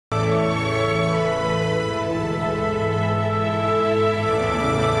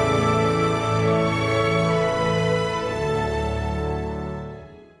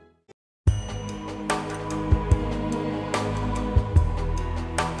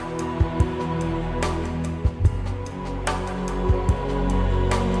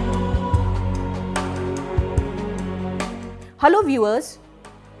Hello viewers,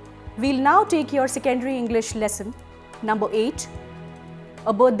 we'll now take your secondary English lesson number 8,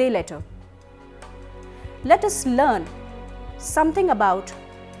 a birthday letter. Let us learn something about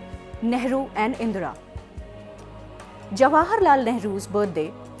Nehru and Indira. Jawaharlal Nehru's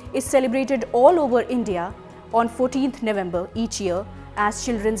birthday is celebrated all over India on 14th November each year as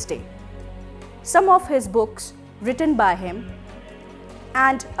Children's Day. Some of his books written by him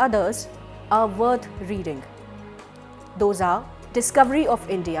and others are worth reading. Those are Discovery of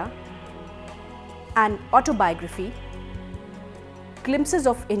India, an autobiography, Glimpses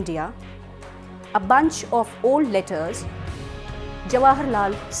of India, A Bunch of Old Letters,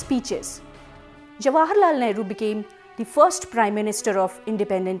 Jawaharlal Speeches. Jawaharlal Nehru became the first Prime Minister of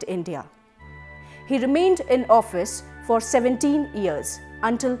independent India. He remained in office for 17 years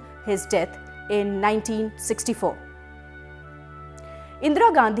until his death in 1964.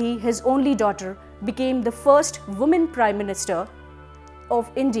 Indira Gandhi, his only daughter, became the first woman Prime Minister of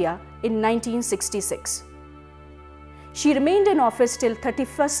India in 1966. She remained in office till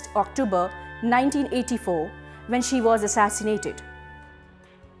 31st October 1984 when she was assassinated.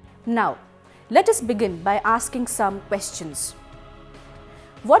 Now, let us begin by asking some questions.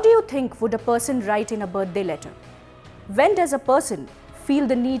 What do you think would a person write in a birthday letter? When does a person feel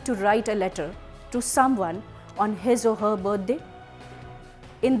the need to write a letter to someone on his or her birthday?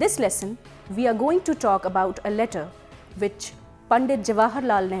 In this lesson, we are going to talk about a letter which Pandit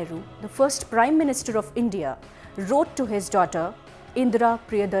Jawaharlal Nehru, the first Prime Minister of India, wrote to his daughter Indira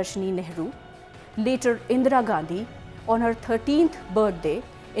Priyadarshini Nehru, later Indira Gandhi, on her 13th birthday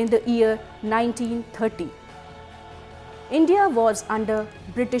in the year 1930. India was under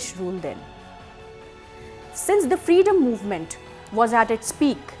British rule then. Since the freedom movement was at its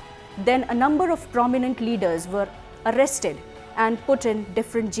peak, then a number of prominent leaders were arrested and put in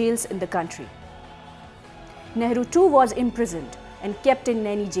different jails in the country. Nehru too was imprisoned and kept in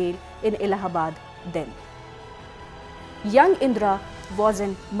Naini jail in Allahabad then. Young Indira was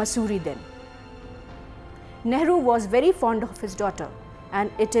in Mussoorie then. Nehru was very fond of his daughter,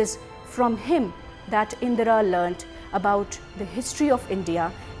 and it is from him that Indira learnt about the history of India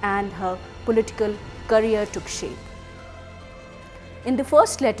and her political career took shape. In the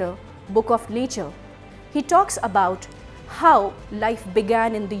first letter, Book of Nature, he talks about how life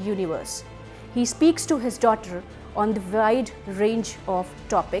began in the universe. He speaks to his daughter on the wide range of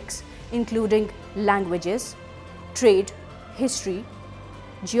topics including languages, trade, history,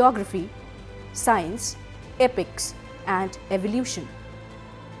 geography, science, epics, and evolution.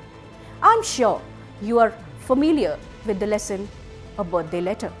 I'm sure you are familiar with the lesson, A Birthday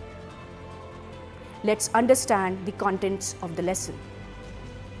Letter. Let's understand the contents of the lesson.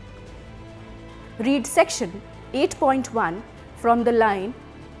 Read section 8.1 from the line,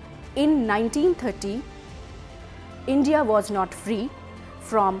 "In 1930, India was not free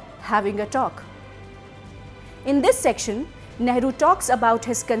from having a talk." In this section, Nehru talks about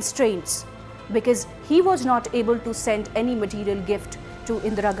his constraints because he was not able to send any material gift to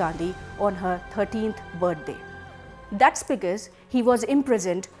Indira Gandhi on her 13th birthday. That's because he was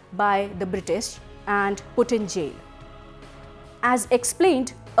imprisoned by the British and put in jail. As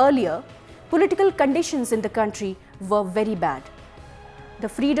explained earlier, political conditions in the country were very bad. The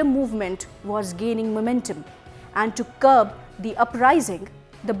freedom movement was gaining momentum, and to curb the uprising,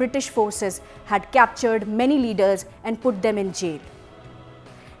 the British forces had captured many leaders and put them in jail.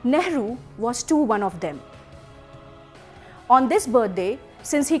 Nehru was too one of them. On this birthday,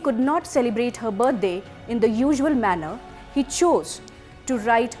 since he could not celebrate her birthday in the usual manner, he chose to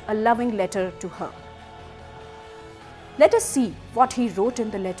write a loving letter to her. Let us see what he wrote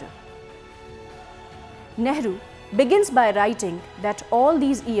in the letter. Nehru begins by writing that all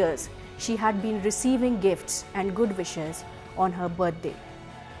these years she had been receiving gifts and good wishes on her birthday.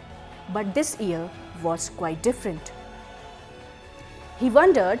 But this year was quite different. He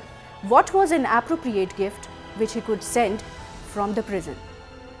wondered what was an appropriate gift which he could send from the prison.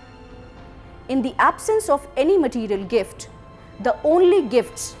 In the absence of any material gift, the only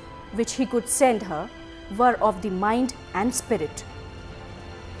gifts which he could send her were of the mind and spirit.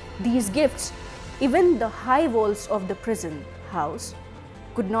 These gifts, even the high walls of the prison house,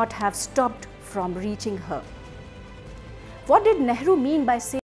 could not have stopped from reaching her. What did Nehru mean by saying